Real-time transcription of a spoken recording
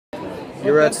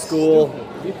You're at school,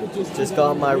 just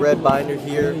got my red binder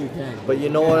here, but you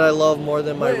know what I love more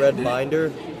than my red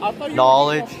binder?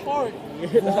 Knowledge.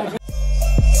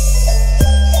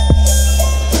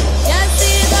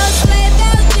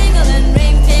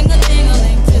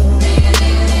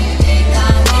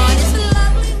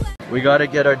 We gotta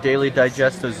get our daily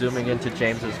digesta zooming into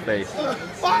James's face.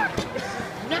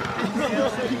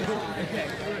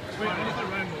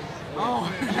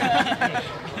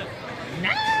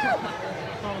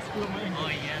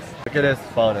 Look at this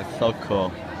phone, it's so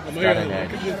cool. It's got an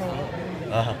edge.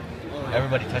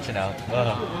 Everybody touch it now.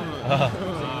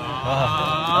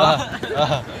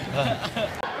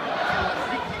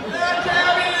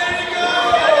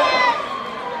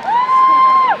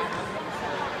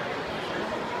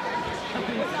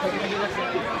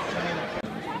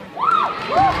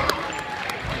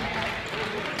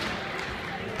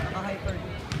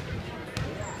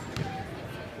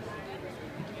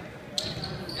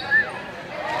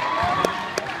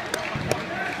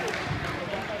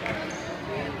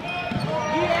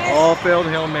 Oh, failed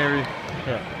Hail Mary.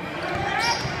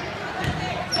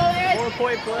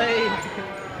 4-point play.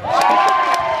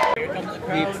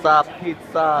 Pizza,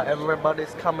 pizza.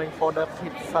 Everybody's coming for the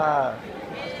pizza.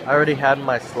 I already had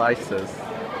my slices.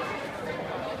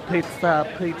 Pizza,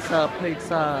 pizza,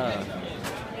 pizza.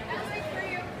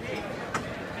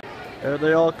 There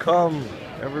they all come.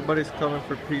 Everybody's coming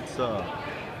for pizza.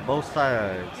 Both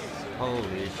sides.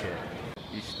 Holy shit.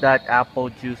 Is that apple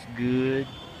juice good?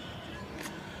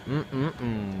 What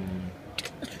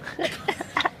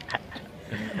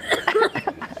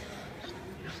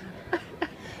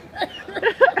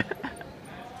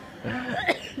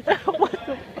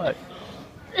the fuck?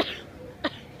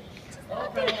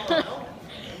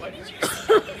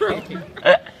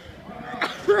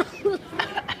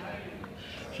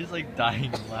 She's like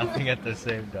dying laughing at the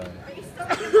same time.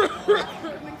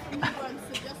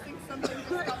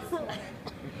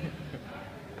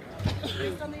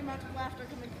 Based on the amount of laughter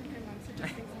coming from him, I'm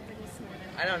suggesting something was snorted.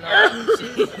 I don't know.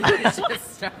 She just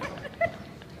started.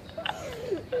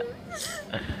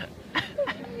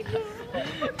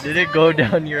 Did it go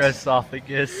down your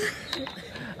esophagus?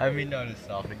 I mean not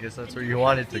esophagus, that's where you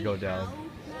want it to go down.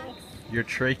 Your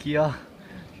trachea?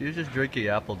 She was just drinking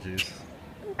apple juice.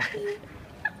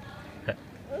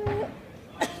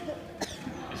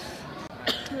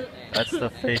 That's the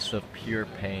face of pure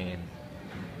pain.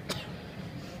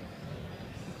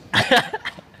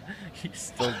 He's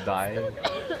still dying.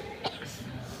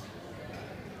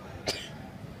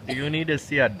 Do you need to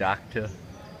see a doctor?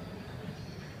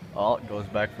 Oh, it goes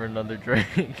back for another drink.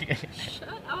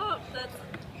 Shut up! That's...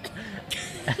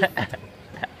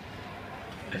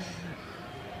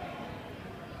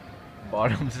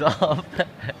 Bottoms up.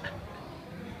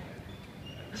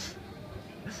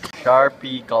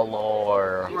 Sharpie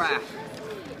galore.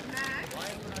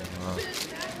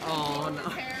 Oh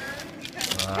no.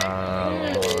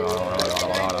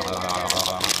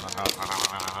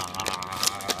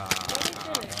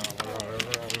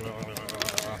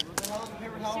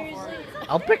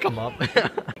 I'll pick him up.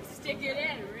 Stick it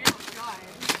in real hard.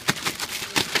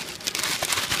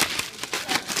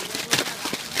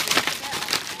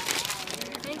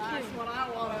 Thank you. That's what I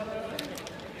wanted.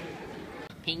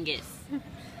 Pingus.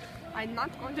 I'm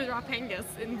not going to draw Pengus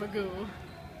in Vagoo.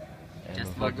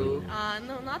 Just Vagoo?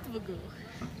 No, not Vagoo.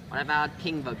 What about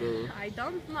Ping Vagoo? I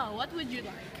don't know. What would you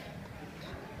like?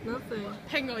 Nothing.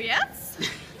 Pango, yes?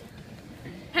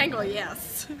 Pango,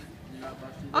 yes.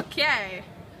 Okay.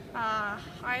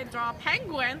 I draw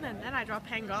penguin and then I draw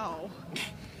pango.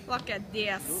 Look at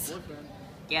this.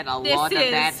 Get a lot of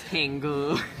that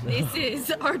Pingu. This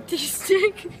is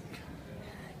artistic.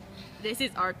 This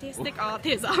is artistic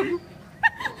autism.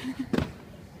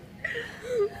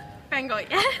 Pango,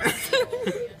 yes.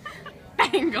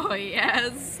 Pango,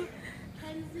 yes.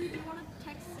 Kenzie, do you want to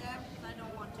text Sam? Because I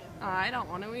don't want to. I don't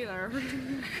want to either.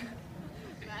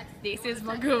 This is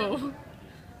Magoo.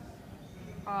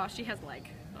 Oh, she has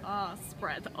like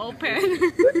spread open.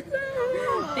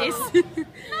 This.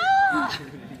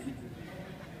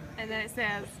 And then it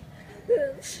says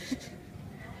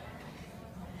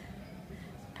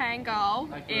Pango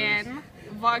in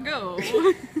Vagoo.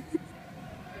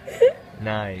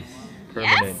 Nice.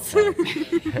 Permanent.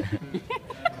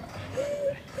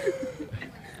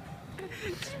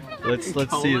 Yes.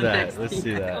 Let's see that. Let's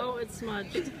see that. Oh, it's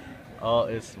smudged. Oh,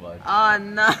 it's smudged. Oh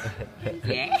no.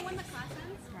 Yeah. When the class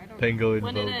ends? Penguin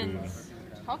When it Vagoo. ends.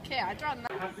 Okay, I draw nine.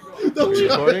 Are you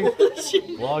recording?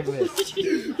 Vlogmas.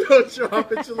 Don't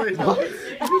drop it, later.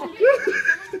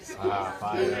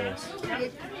 5 minutes.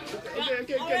 Okay,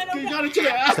 you got it to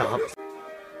the ass. Stop.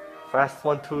 Fast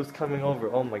 1-2 is coming over.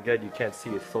 Oh my god, you can't see,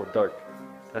 it's so dark.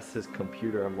 That's his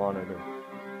computer and monitor.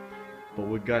 But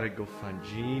we gotta go find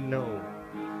Gino.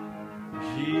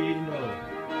 Gino.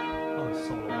 Oh, it's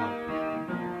so loud.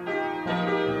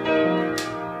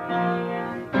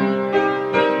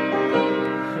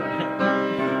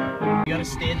 You gotta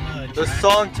stay in The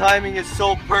song timing is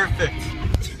so perfect.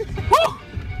 Woo!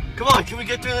 Come on, can we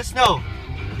get through the snow?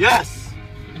 Yes!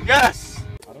 Yes!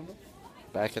 I don't know.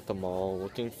 Back at the mall,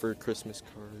 looking for Christmas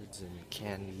cards and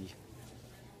candy.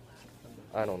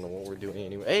 I don't know what we're doing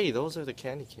anyway. Hey, those are the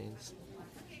candy canes.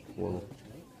 Whoa.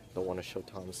 Don't want to show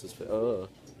Thomas's face.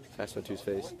 Fast 1-2's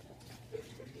face.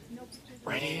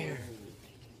 Right here.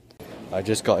 I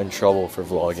just got in trouble for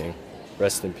vlogging.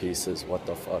 Rest in pieces. What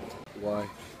the fuck? Why?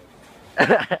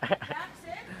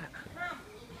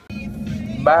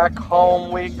 Back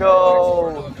home we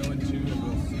go.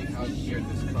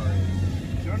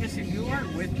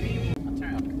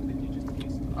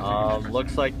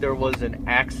 Looks like there was an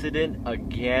accident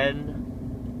again.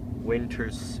 Winter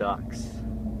sucks.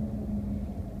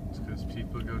 It's because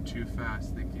people go too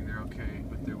fast thinking they're okay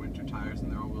with their winter tires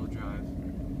and their all-wheel drive.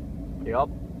 Yep.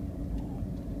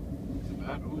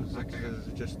 Is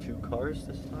it just 2 cars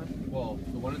this time? Well,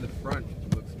 the one in the front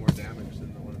looks more damaged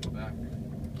than the one in the back.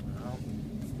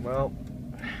 Well,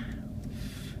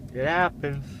 it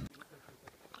happens.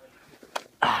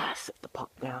 Set the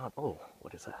pop down. Oh,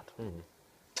 what is that?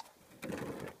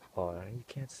 Oh, you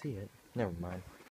can't see it. Never mind.